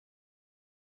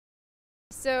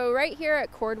So right here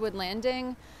at Cordwood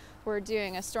Landing, we're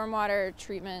doing a stormwater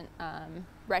treatment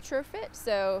retrofit.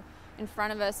 So in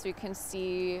front of us, we can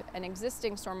see an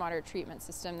existing stormwater treatment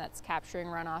system that's capturing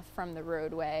runoff from the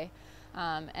roadway.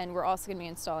 And we're also going to be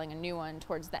installing a new one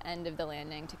towards the end of the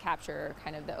landing to capture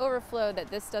kind of the overflow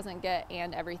that this doesn't get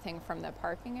and everything from the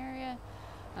parking area.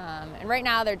 And right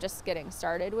now they're just getting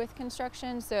started with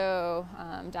construction. So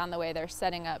down the way they're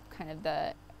setting up kind of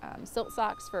the silt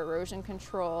socks for erosion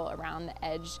control around the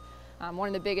edge. One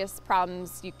of the biggest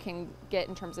problems you can get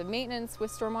in terms of maintenance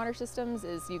with stormwater systems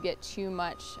is you get too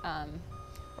much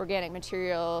organic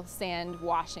material, sand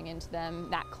washing into them.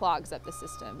 That clogs up the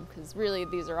system, because really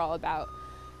these are all about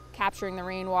capturing the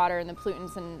rainwater and the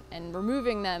pollutants and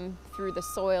removing them through the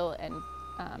soil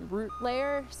and root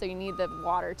layer. So you need the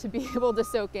water to be able to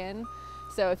soak in.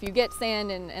 So if you get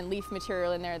sand and leaf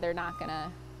material in there, they're not going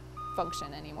to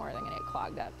function anymore. They're going to get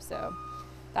clogged up. So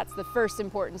that's the first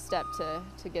important step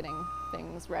to getting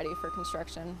things ready for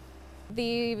construction.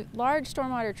 The large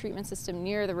stormwater treatment system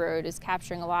near the road is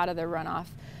capturing a lot of the runoff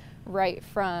right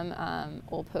from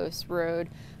Old Post Road,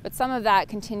 but some of that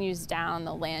continues down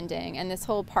the landing, and this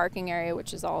whole parking area,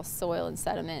 which is all soil and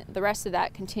sediment, the rest of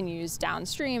that continues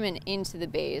downstream and into the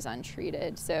bays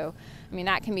untreated. So, I mean,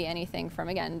 that can be anything from,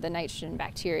 again, the nitrogen,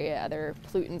 bacteria, other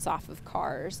pollutants off of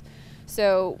cars.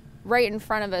 So right in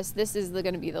front of us, this is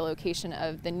going to be the location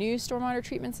of the new stormwater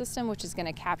treatment system, which is going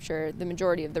to capture the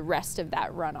majority of the rest of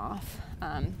that runoff.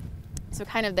 So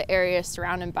kind of the area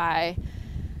surrounded by,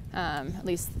 at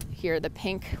least here, the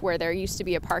pink, where there used to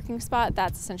be a parking spot,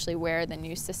 that's essentially where the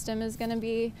new system is going to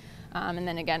be. And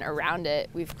then again, around it,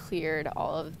 we've cleared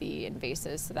all of the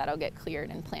invasives, so that'll get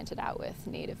cleared and planted out with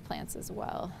native plants as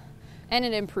well. And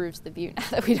it improves the view now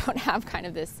that we don't have kind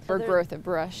of this growth of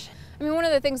brush. I mean, one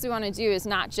of the things we want to do is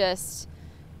not just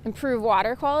improve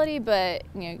water quality, but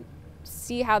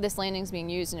see how this landing is being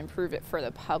used and improve it for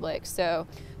the public. So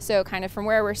kind of from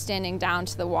where we're standing down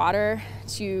to the water,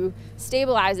 to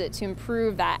stabilize it, to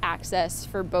improve that access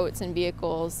for boats and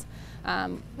vehicles.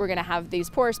 We're going to have these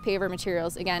porous paver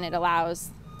materials. Again, it allows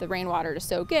the rainwater to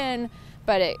soak in,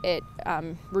 but it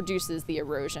reduces the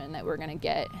erosion that we're going to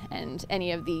get, and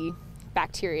any of the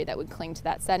bacteria that would cling to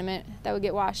that sediment that would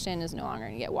get washed in is no longer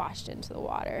going to get washed into the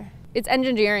water. It's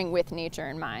engineering with nature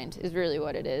in mind is really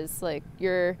what it is. Like,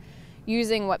 you're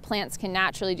using what plants can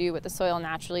naturally do, what the soil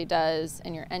naturally does,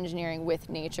 and you're engineering with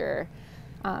nature.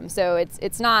 So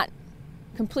it's not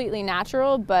completely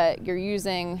natural, but you're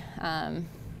using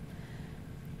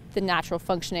the natural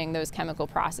functioning, those chemical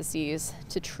processes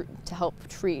to help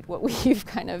treat what we've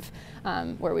kind of,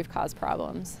 where we've caused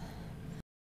problems.